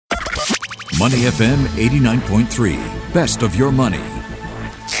Money FM 89.3. Best of your money.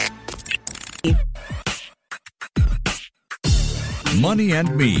 Money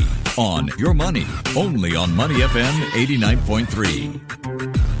and Me on Your Money, only on Money FM 89.3.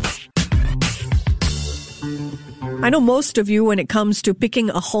 I know most of you, when it comes to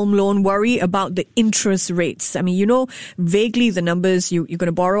picking a home loan, worry about the interest rates. I mean, you know vaguely the numbers. You're going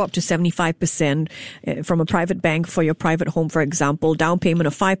to borrow up to 75% from a private bank for your private home, for example, down payment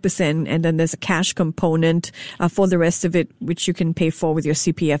of 5%, and then there's a cash component for the rest of it, which you can pay for with your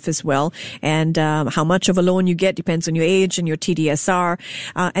CPF as well. And how much of a loan you get depends on your age and your TDSR.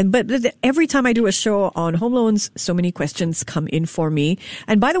 But every time I do a show on home loans, so many questions come in for me.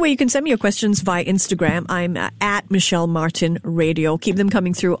 And by the way, you can send me your questions via Instagram. I'm at Michelle Martin Radio. Keep them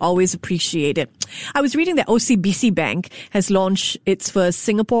coming through. Always appreciate it. I was reading that OCBC Bank has launched its first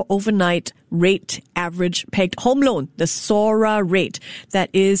Singapore overnight rate average pegged home loan, the SORA rate, that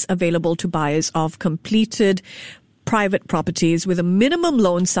is available to buyers of completed private properties with a minimum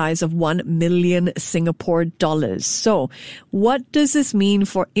loan size of 1 million Singapore dollars. So what does this mean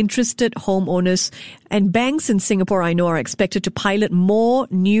for interested homeowners? And banks in Singapore, I know, are expected to pilot more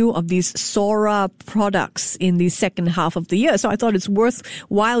new of these SORA products in the second half of the year. So I thought it's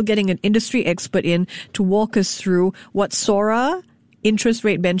worthwhile getting an industry expert in to walk us through what SORA interest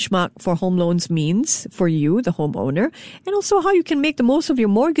rate benchmark for home loans means for you, the homeowner, and also how you can make the most of your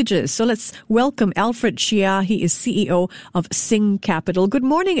mortgages. So let's welcome Alfred Chia. He is CEO of Sing Capital. Good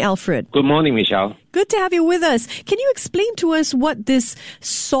morning, Alfred. Good morning, Michelle. Good to have you with us. Can you explain to us what this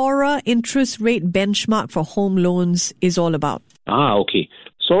SORA interest rate benchmark for home loans is all about? Okay.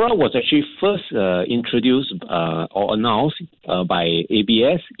 SORA was actually first introduced or announced by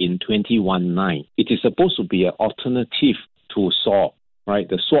ABS in 2019. It is supposed to be an alternative to SOR, right?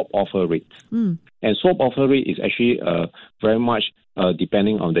 The swap offer rate. And swap offer rate is actually very much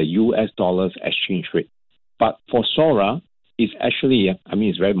depending on the US dollars exchange rate. But for SORA, it's actually,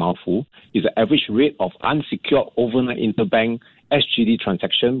 it's very mouthful. It's the average rate of unsecured overnight interbank SGD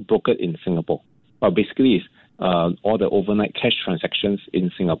transaction brokered in Singapore. But basically, it's all the overnight cash transactions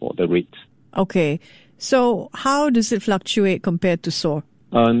in Singapore, the rates. Okay. So how does it fluctuate compared to SOR?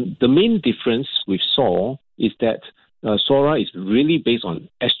 The main difference with SOR is that SORA is really based on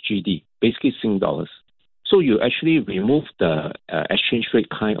SGD, basically Sing dollars. So you actually remove the exchange rate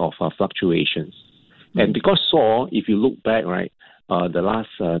kind of fluctuations. And because SOR, if you look back, right, the last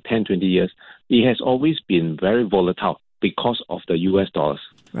 10, 20 years, it has always been very volatile because of the US dollars.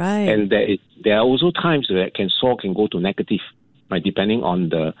 Right. And there are also times where SOR can go to negative, right, depending on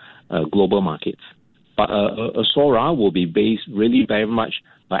the global markets. But a SORA will be based really very much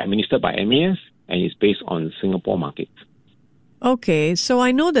administered by MAS, and it's based on Singapore market. Okay, so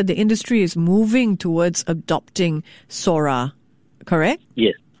I know that the industry is moving towards adopting SORA, correct?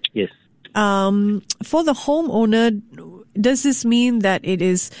 Yes. For the homeowner, does this mean that it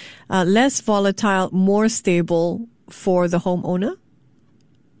is less volatile, more stable for the homeowner?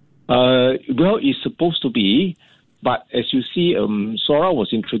 Well, it's supposed to be, but as you see, SORA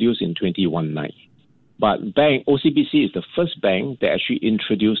was introduced in 2019. But OCBC is the first bank that actually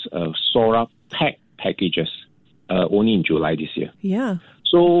introduced SORA packages only in July this year. Yeah.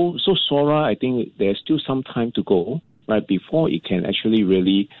 So SORA, I think there's still some time to go, right, before it can actually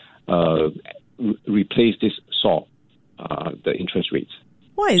really replace this SOR, the interest rates.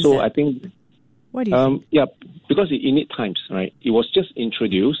 Why is that? So I think. Why do you think? Yeah, because it need times, right? It was just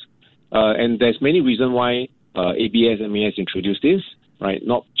introduced, and there's many reasons why ABS and MAS introduced this. Right,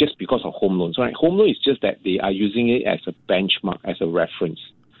 not just because of home loans. Right, home loan is just that they are using it as a benchmark, as a reference.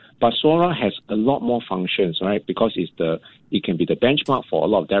 But SORA has a lot more functions, right? Because it can be the benchmark for a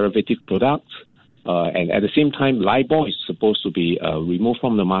lot of derivative products, and at the same time, LIBOR is supposed to be removed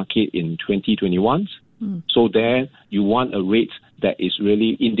from the market in 2021. So there, you want a rate that is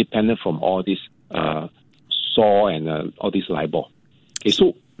really independent from all this SOR and all this LIBOR. Okay,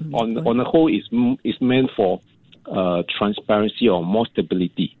 so on the whole, it's meant for transparency or more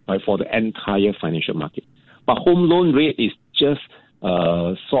stability, right, for the entire financial market. But home loan rate is just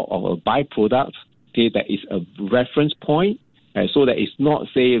sort of a byproduct, okay, that is a reference point, so that it's not,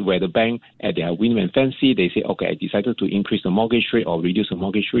 say, where the bank at their whim and fancy, they say, okay, I decided to increase the mortgage rate or reduce the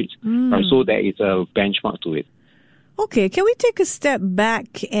mortgage rate, right, so there is a benchmark to it. Okay, can we take a step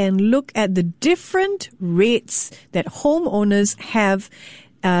back and look at the different rates that homeowners have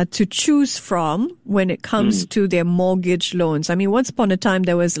to choose from when it comes to their mortgage loans? I mean, once upon a time,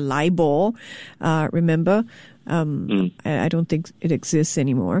 there was LIBOR, remember? I don't think it exists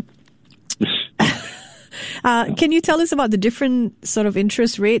anymore. Can you tell us about the different sort of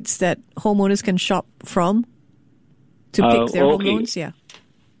interest rates that homeowners can shop from to pick their home loans? Yeah.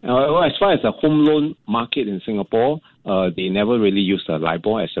 As far as the home loan market in Singapore, they never really use the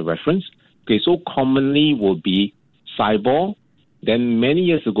LIBOR as a reference. Okay, so commonly will be SIBOR. Then many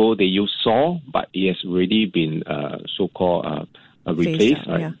years ago they used SOR, but it has already been so-called replaced.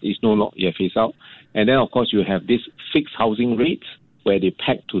 Out, yeah. It's no longer phased out. And then of course you have this fixed housing rates where they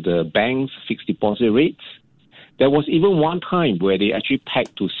peg to the bank's fixed deposit rates. There was even one time where they actually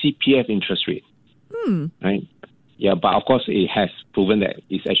pegged to CPF interest rate. Right? Yeah, but of course it has proven that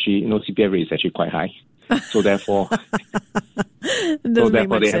it's actually, CPF rate is actually quite high. So therefore, they have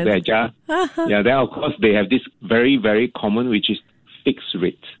to adjust. Yeah, then of course they have this very, very common, which is fixed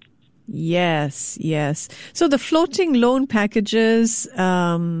rate. Yes. So the floating loan packages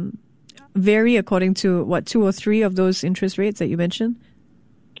vary according to 2 or 3 of those interest rates that you mentioned?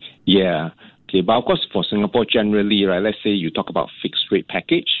 Yeah. Okay, but of course for Singapore generally, right, let's say you talk about fixed rate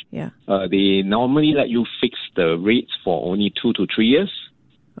package. Yeah. They normally let you fix the rates for only 2 to 3 years.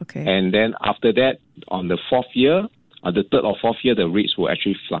 Okay. And then after that, on the 4th year, the 3rd or 4th year, the rates will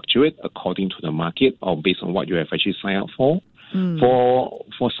actually fluctuate according to the market or based on what you have actually signed up for.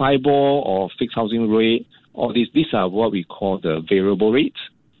 For SIBOR or fixed housing rate, all these are what we call the variable rates,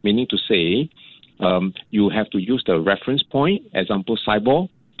 meaning to say you have to use the reference point, example SIBOR,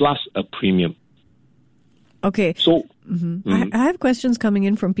 plus a premium. Okay. So I have questions coming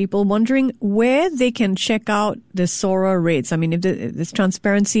in from people wondering where they can check out the SORA rates. I mean, if there's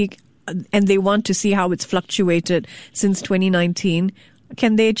transparency and they want to see how it's fluctuated since 2019,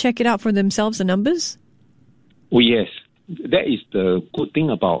 can they check it out for themselves, the numbers? Oh, yes. That is the good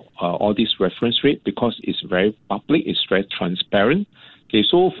thing about all this reference rate because it's very public, it's very transparent. Okay,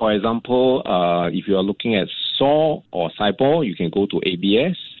 so for example, if you are looking at SOR or SIBOR, you can go to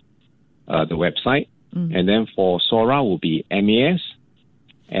ABS, the website. And then for SORA will be MAS.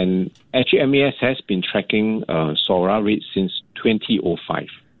 And actually MAS has been tracking SORA rates since 2005.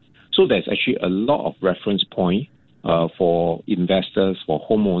 So there's actually a lot of reference point for investors, for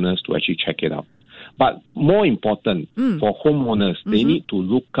homeowners to actually check it out. But more important, for homeowners, they need to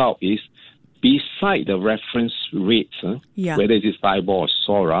look out is beside the reference rates, whether it is SIBOR or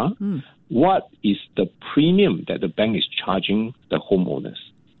SORA, what is the premium that the bank is charging the homeowners?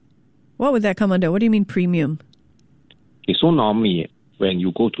 What would that come under? What do you mean premium? Okay, so normally when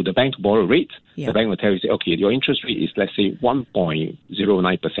you go to the bank to borrow rate, the bank will tell you, say, okay, your interest rate is, let's say,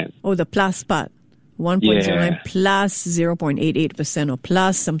 1.09%. Oh, the plus part. 1.09 plus 0.88% or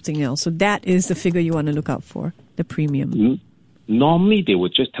plus something else. So that is the figure you want to look out for, the premium. Normally, they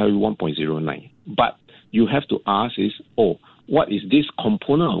would just tell you 1.09. But you have to ask is, what is this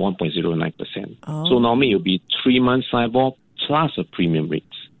component of 1.09%? So normally it will be 3 months SIBOR plus a premium rate.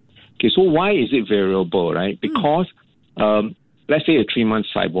 Okay, so why is it variable, right? Because let's say a 3 month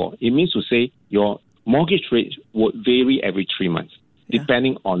SIBOR, it means to say your mortgage rate would vary every 3 months,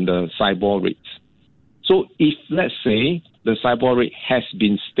 depending on the SIBOR rates. So if, let's say, the SIBOR rate has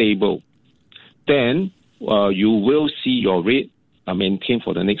been stable, then you will see your rate maintained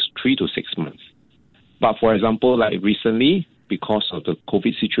for the next 3 to 6 months. But for example, like recently, because of the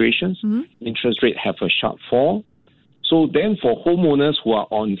COVID situations, interest rate have a sharp fall. So then for homeowners who are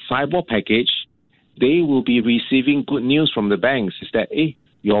on SIBOR package, they will be receiving good news from the banks is that,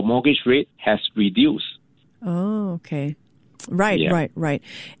 your mortgage rate has reduced. Oh, okay. Right.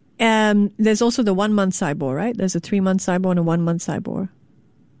 There's also the 1 month SIBOR, right? There's a 3 month SIBOR and a 1 month SIBOR.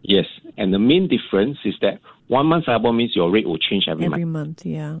 Yes. And the main difference is that 1 month SIBOR means your rate will change every month. Every month,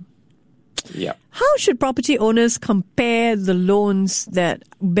 yeah. Yeah. How should property owners compare the loans that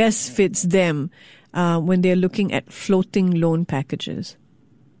best fits them when they're looking at floating loan packages?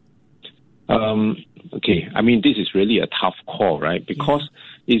 Okay, I mean, this is really a tough call, right? Because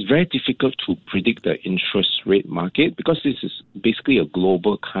it's very difficult to predict the interest rate market because this is basically a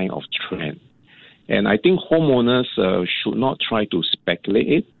global kind of trend. And I think homeowners should not try to speculate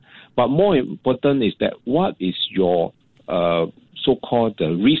it. But more important is that what is your so-called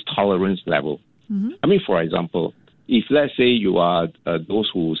risk tolerance level? I mean, for example, if let's say you are those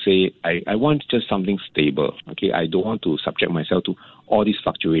who say, I want just something stable, okay, I don't want to subject myself to all this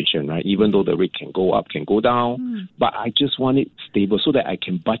fluctuation, right? Even though the rate can go up, can go down, but I just want it stable so that I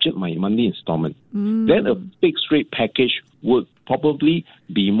can budget my monthly installment. Then a fixed rate package would probably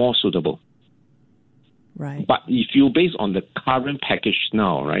be more suitable. Right. But if you base on the current package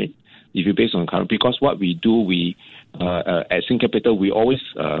now, right? If you base on current, because what we do, we at SingCapital, we always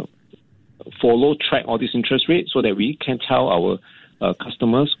track all these interest rates so that we can tell our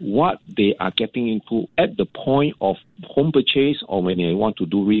customers what they are getting into at the point of home purchase or when they want to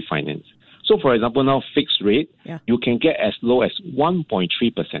do refinance. So, for example, now fixed rate, you can get as low as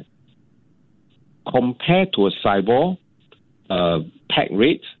 1.3%. Compared to a SIBOR, peg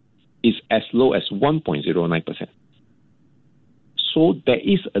rate is as low as 1.09%. So there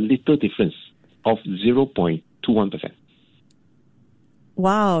is a little difference of 0.21%.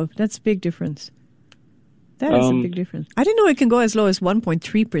 Wow, that's a big difference. That is a big difference. I didn't know it can go as low as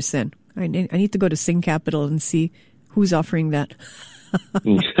 1.3%. I need to go to Sing Capital and see who's offering that.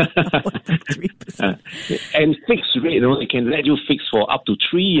 1.3%. And fixed rate, it can let you fix for up to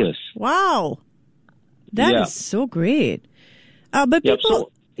 3 years. Wow. That is so great. But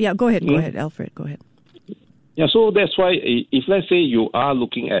people... go ahead. Go ahead, Alfred. Go ahead. Yeah, so that's why if, let's say, you are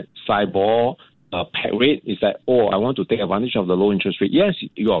looking at SIBOR peg rate, is that, I want to take advantage of the low interest rate. Yes,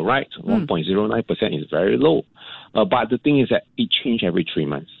 you are right. 1.09% is very low. But the thing is that it changes every 3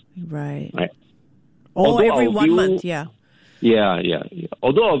 months. Right. Although every 1 month, Yeah.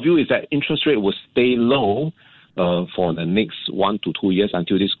 Although our view is that interest rate will stay low for the next 1 to 2 years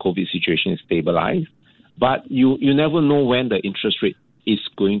until this COVID situation is stabilized. But you never know when the interest rate is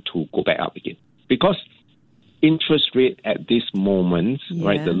going to go back up again. Because interest rate at this moment,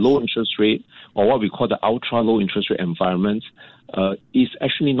 right, the low interest rate, or what we call the ultra low interest rate environment, is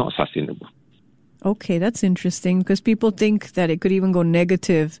actually not sustainable. Okay, that's interesting because people think that it could even go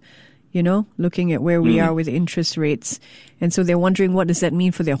negative, looking at where we are with interest rates. And so they're wondering, what does that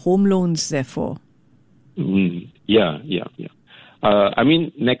mean for their home loans, therefore? Yeah. I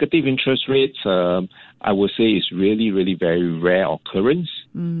mean, negative interest rates, I would say, is really, really very rare occurrence.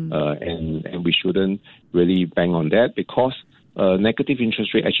 And we shouldn't really bang on that because negative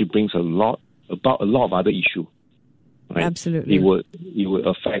interest rate actually brings a lot of other issues. Right? Absolutely. It would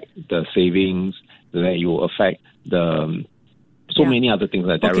affect the savings, then it will affect the many other things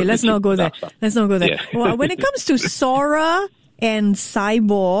like that. Okay, let's not go there. Yeah. Well, when it comes to SORA and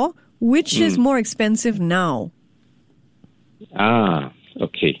SIBOR, which is more expensive now?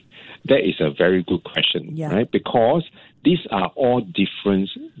 Okay. That is a very good question, right? Because these are all different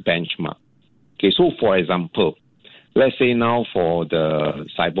benchmarks. Okay, so for example, let's say now for the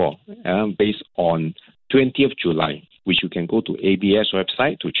SIBOR, based on 20th July, which you can go to ABS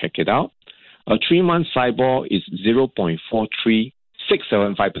website to check it out, a 3-month SIBOR is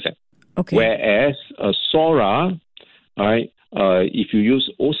 0.43675%. Okay. Whereas a SORA, right, if you use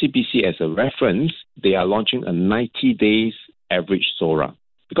OCBC as a reference, they are launching a 90 days average SORA.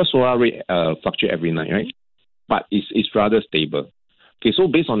 Because SORA rate fluctuates every night, right? But it's rather stable. Okay, so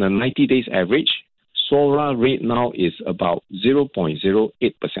based on the 90 days average, SORA rate now is about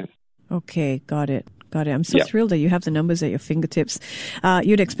 0.08%. Okay, got it. I'm so thrilled that you have the numbers at your fingertips.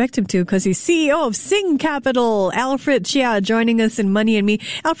 You'd expect him to because he's CEO of Sing Capital, Alfred Chia, joining us in Money and Me.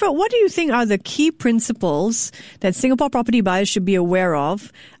 Alfred, what do you think are the key principles that Singapore property buyers should be aware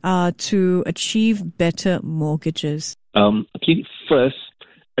of to achieve better mortgages? Okay, first,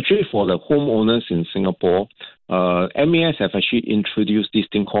 actually for the homeowners in Singapore, MAS have actually introduced this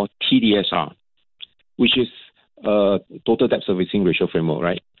thing called TDSR, which is Total Debt Servicing Ratio Framework,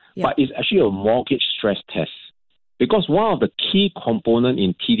 right? Yeah. But it's actually a mortgage stress test. Because one of the key components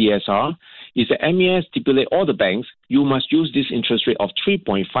in TDSR is that MAS stipulate all the banks, you must use this interest rate of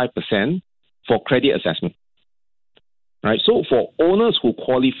 3.5% for credit assessment. Right? So for owners who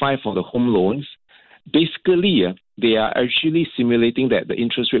qualify for the home loans, basically they are actually simulating that the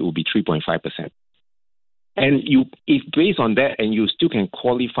interest rate will be 3.5%. And if based on that and you still can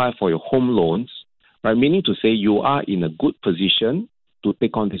qualify for your home loans, right, meaning to say you are in a good position to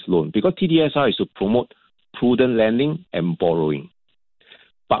take on this loan because TDSR is to promote prudent lending and borrowing.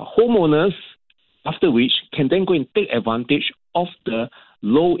 But homeowners, after which, can then go and take advantage of the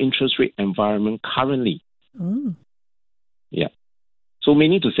low interest rate environment currently. Yeah. So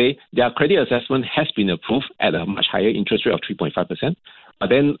meaning to say their credit assessment has been approved at a much higher interest rate of 3.5%. But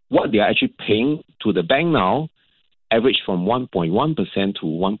then what they are actually paying to the bank now average from 1.1% to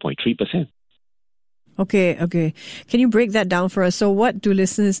 1.3%. Okay. Can you break that down for us? So what do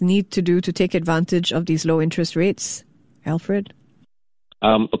listeners need to do to take advantage of these low interest rates, Alfred?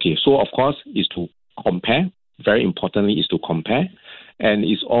 Okay, so of course is to compare. Very importantly is to compare. And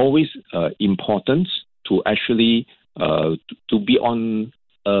it's always important to actually to be on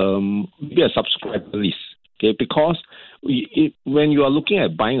be a subscriber list. Okay, because when you are looking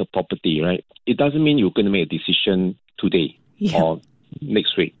at buying a property, right, it doesn't mean you're going to make a decision today or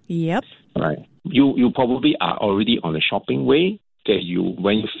next week. Yep. Right. You probably are already on a shopping way. Okay,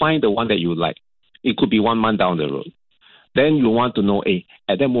 when you find the one that you like, it could be 1 month down the road. Then you want to know,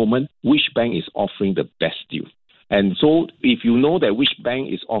 at that moment, which bank is offering the best deal. And so if you know that which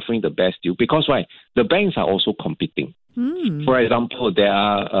bank is offering the best deal, because the banks are also competing. For example, there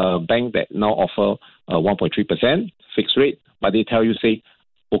are banks that now offer 1.3% fixed rate, but they tell you, say,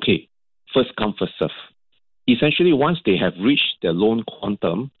 okay, first come, first serve. essentially, once they have reached the loan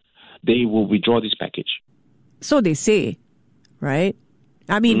quantum, they will withdraw this package. So they say, right?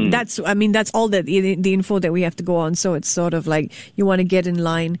 I mean, that's all that the info that we have to go on. So it's sort of like you want to get in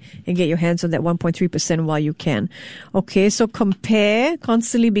line and get your hands on that 1.3% while you can. Okay, so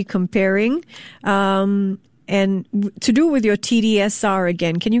constantly be comparing. And to do with your TDSR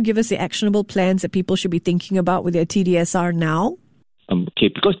again, can you give us the actionable plans that people should be thinking about with their TDSR now? Okay,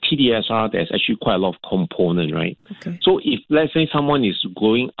 because TDSR, there's actually quite a lot of component, right? Okay. So if, let's say, someone is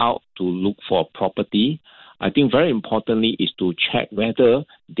going out to look for a property, I think very importantly is to check whether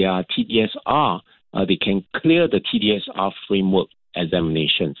their TDSR, they can clear the TDSR framework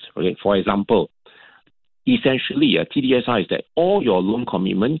examinations. Okay? For example, essentially, a TDSR is that all your loan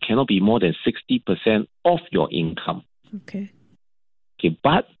commitment cannot be more than 60% of your income. Okay.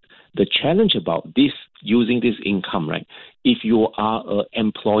 But the challenge about this, using this income, right? If you are an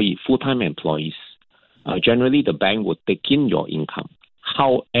employee, full-time employees, generally the bank will take in your income.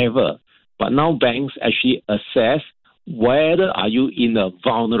 However, but now banks actually assess whether are you in a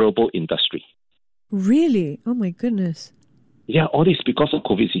vulnerable industry. Really? Oh my goodness. Yeah, all this because of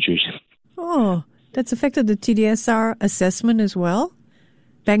COVID situation. Oh, that's affected the TDSR assessment as well?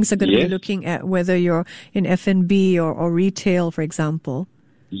 Banks are going to be looking at whether you're in F&B or retail, for example.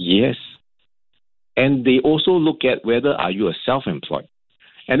 Yes. And they also look at whether are you a self-employed.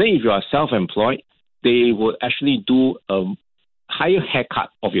 And then if you are self-employed, they will actually do a higher haircut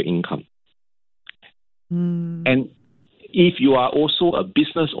of your income. And if you are also a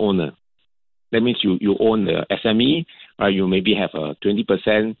business owner, that means you own the SME, you maybe have a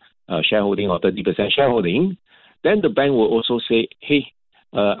 20% shareholding or 30% shareholding, then the bank will also say, hey,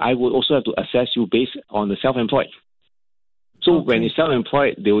 I would also have to assess you based on the self-employed. So when you're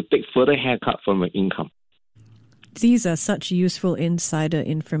self-employed, they will take further haircut from your income. These are such useful insider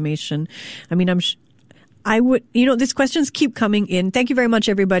information. I mean, these questions keep coming in. Thank you very much,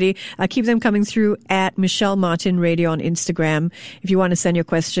 everybody. Keep them coming through at Michelle Martin Radio on Instagram if you want to send your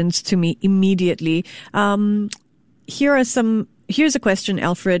questions to me immediately. Here's a question,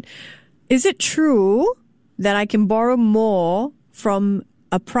 Alfred. Is it true that I can borrow more from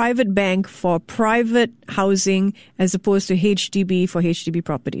a private bank for private housing as opposed to HDB for HDB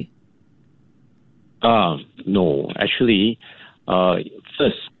property? No. Actually,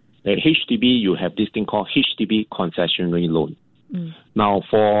 first, at HDB, you have this thing called HDB concessionary loan. Now,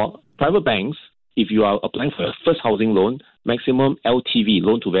 for private banks, if you are applying for a first housing loan, maximum LTV,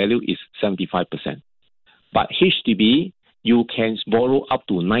 loan to value, is 75%. But HDB, you can borrow up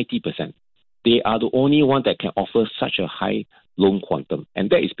to 90%. They are the only one that can offer such a high loan quantum. And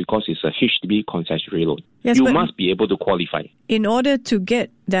that is because it's a HDB concessionary loan. Yes, you must be able to qualify. In order to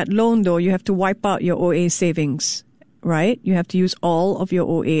get that loan, though, you have to wipe out your OA savings. Right? You have to use all of your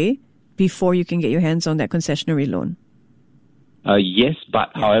OA before you can get your hands on that concessionary loan. Yes,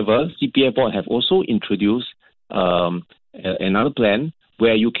 but however, CPF board have also introduced another plan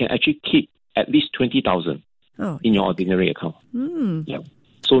where you can actually keep at least 20,000 in your ordinary account. Yeah.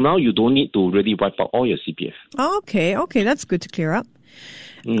 So now you don't need to really wipe out all your CPF. Okay, that's good to clear up.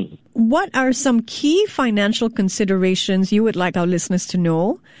 What are some key financial considerations you would like our listeners to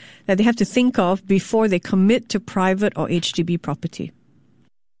know that they have to think of before they commit to private or HDB property?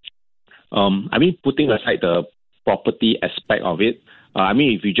 Putting aside the property aspect of it,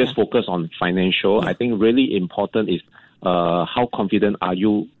 if you just focus on financial, I think really important is how confident are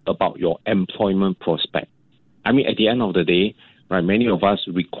you about your employment prospect. At the end of the day, right, many of us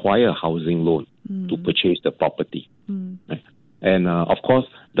require a housing loan to purchase the property. Right? And of course,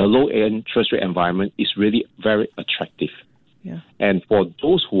 the low interest rate environment is really very attractive. Yeah. And for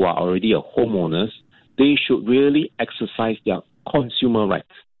those who are already a homeowners, they should really exercise their consumer rights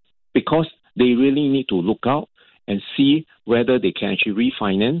because they really need to look out and see whether they can actually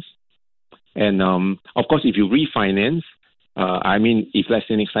refinance. And of course, if you refinance, if let's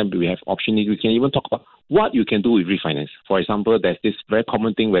say next time we have option, we can even talk about what you can do with refinance. For example, there's this very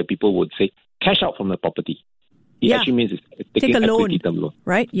common thing where people would say cash out from the property. It actually means it's taking a loan, term loan.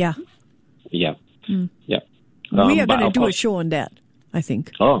 Right? Yeah. Yeah. Yeah. We are going to do a show on that, I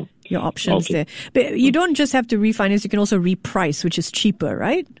think. Oh. Your options there. But you don't just have to refinance, you can also reprice, which is cheaper,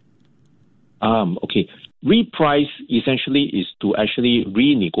 right? Okay. Reprice essentially is to actually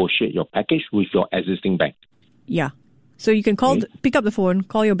renegotiate your package with your existing bank. Yeah. So you can pick up the phone,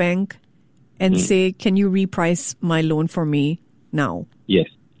 call your bank, and say, can you reprice my loan for me now? Yes.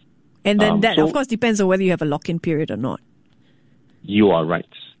 And then that, of course, depends on whether you have a lock-in period or not. You are right.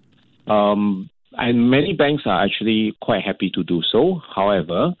 And many banks are actually quite happy to do so.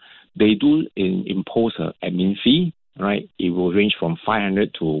 However, they do impose an admin fee, right? It will range from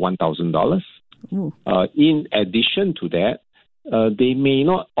 $500 to $1,000. In addition to that, they may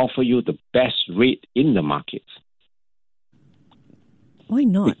not offer you the best rate in the market. Why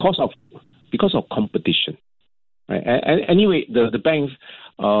not? Because of competition. Right? Anyway, the banks,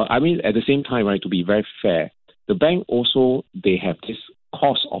 at the same time, right, to be very fair, the bank also, they have this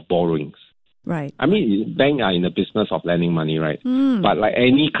cost of borrowings. Right. Banks are in the business of lending money, right? But like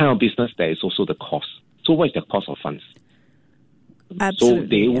any kind of business, there is also the cost. So what is the cost of funds?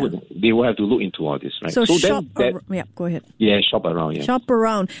 Absolutely, so they will have to look into all this, right? So shop go ahead. Yeah, shop around. Yeah. Shop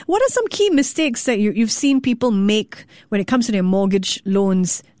around. What are some key mistakes that you've seen people make when it comes to their mortgage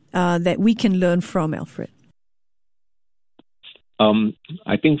loans that we can learn from, Alfred?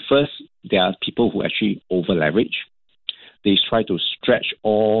 I think first, there are people who actually over-leverage. They try to stretch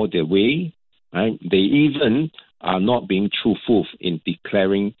all the way, right? They even are not being truthful in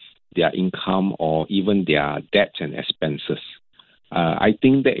declaring their income or even their debts and expenses. I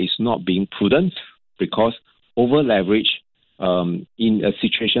think that is not being prudent because over-leverage in a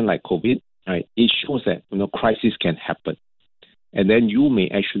situation like COVID, right, it shows that crisis can happen. And then you may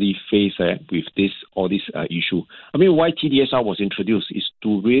actually face with all this issue. Why TDSR was introduced is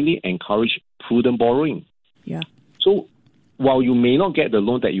to really encourage prudent borrowing. Yeah. So while you may not get the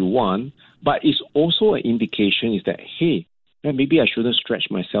loan that you want, but it's also an indication is that, hey, maybe I shouldn't stretch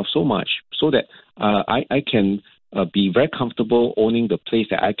myself so much so that I can be very comfortable owning the place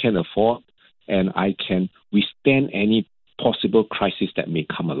that I can afford and I can withstand any possible crisis that may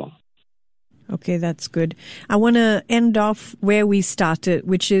come along. Okay, that's good. I want to end off where we started,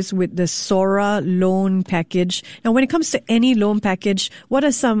 which is with the SORA loan package. Now, when it comes to any loan package, what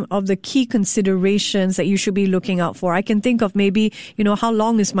are some of the key considerations that you should be looking out for? I can think of maybe, how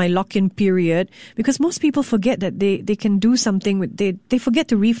long is my lock-in period? Because most people forget that they can do something they forget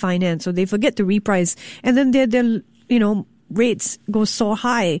to refinance or they forget to reprice, and then their rates go so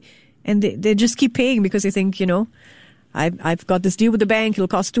high and they just keep paying because they think, I've got this deal with the bank. It'll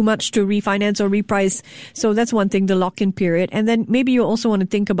cost too much to refinance or reprice. So that's one thing, the lock-in period. And then maybe you also want to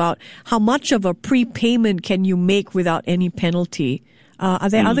think about how much of a prepayment can you make without any penalty. Are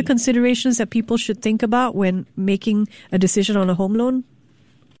there other considerations that people should think about when making a decision on a home loan?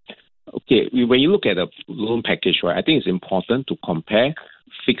 Okay, when you look at a loan package, right, I think it's important to compare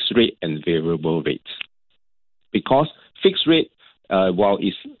fixed rate and variable rates. Because fixed rate, while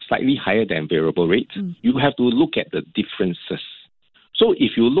it's slightly higher than variable rates, you have to look at the differences. So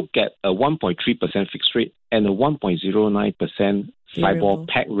if you look at a 1.3% fixed rate and a 1.09% SIBOR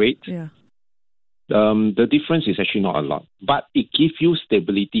peg rate, the difference is actually not a lot. But it gives you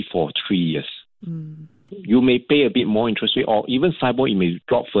stability for 3 years. You may pay a bit more interest rate, or even SIBOR, it may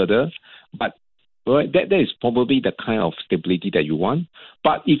drop further, but that is probably the kind of stability that you want.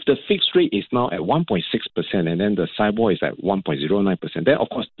 But if the fixed rate is now at 1.6% and then the SIBOR is at 1.09%, then of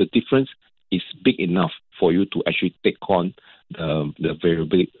course the difference is big enough for you to actually take on the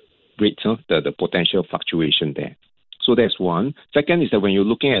variable rate, the potential fluctuation there. So that's one. Second is that when you're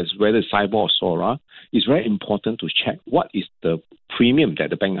looking at whether SIBOR or SORA, it's very important to check what is the premium that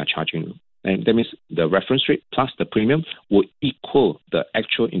the bank are charging you. And that means the reference rate plus the premium will equal the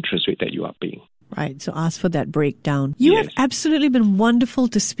actual interest rate that you are paying. Right, so ask for that breakdown. You have absolutely been wonderful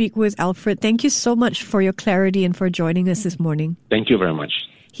to speak with, Alfred. Thank you so much for your clarity and for joining us this morning. Thank you very much.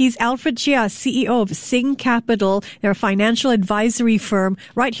 He's Alfred Chia, CEO of Sing Capital. They're a financial advisory firm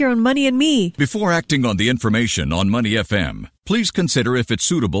right here on Money and Me. Before acting on the information on Money FM, please consider if it's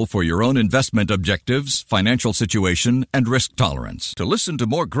suitable for your own investment objectives, financial situation, and risk tolerance. To listen to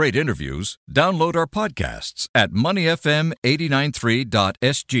more great interviews, download our podcasts at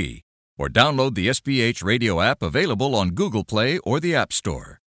moneyfm893.sg or download the SPH radio app available on Google Play or the App Store.